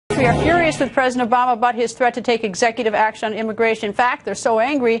country are furious with President Obama about his threat to take executive action on immigration. In fact, they're so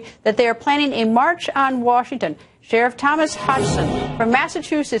angry that they are planning a march on Washington. Sheriff Thomas Hodgson from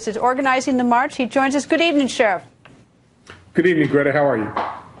Massachusetts is organizing the march. He joins us. Good evening, Sheriff. Good evening, Greta. How are you?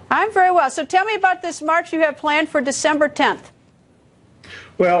 I'm very well. So tell me about this march you have planned for December 10th.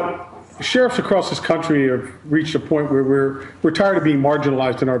 Well, sheriffs across this country have reached a point where we're tired of being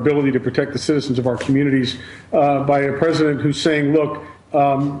marginalized in our ability to protect the citizens of our communities by a president who's saying, look,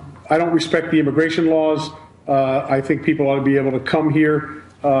 I don't respect the immigration laws. I think people ought to be able to come here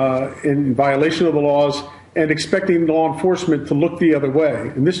in violation of the laws, and expecting law enforcement to look the other way.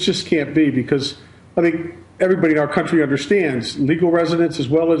 And this just can't be, because I think everybody in our country understands, legal residents as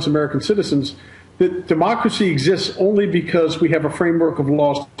well as American citizens, that democracy exists only because we have a framework of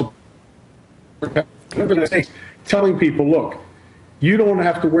laws to telling people, look, you don't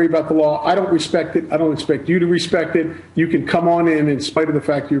have to worry about the law. I don't respect it. I don't expect you to respect it. You can come on in spite of the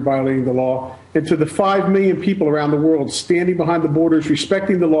fact you're violating the law. And to the 5 million people around the world standing behind the borders,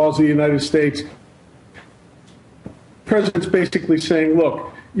 respecting the laws of the United States, the president's basically saying,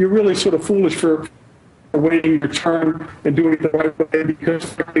 look, you're really sort of foolish for waiting your turn and doing it the right way,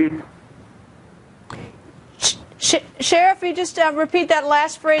 because Sheriff, you just repeat that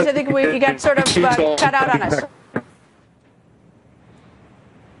last phrase. I think you got sort of cut out on us.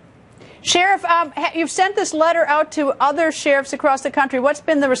 Sheriff, you've sent this letter out to other sheriffs across the country. What's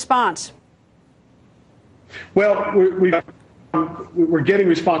been the response? Well, we're getting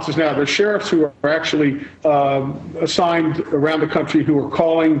responses now. There's sheriffs who are actually assigned around the country who are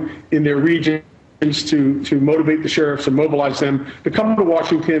calling in their regions to motivate the sheriffs and mobilize them to come to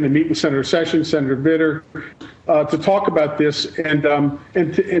Washington and meet with Senator Sessions, Senator Vitter, to talk about this and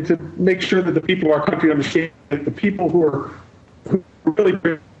to make sure that the people of our country understand that the people who really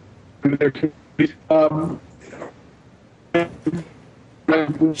in their communities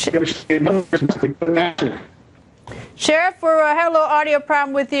Sheriff, we had a little audio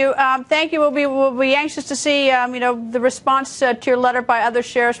problem with you. Thank you. We'll be anxious to see, the response to your letter by other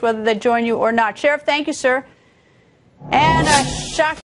sheriffs, whether they join you or not. Sheriff, thank you, sir. And shock.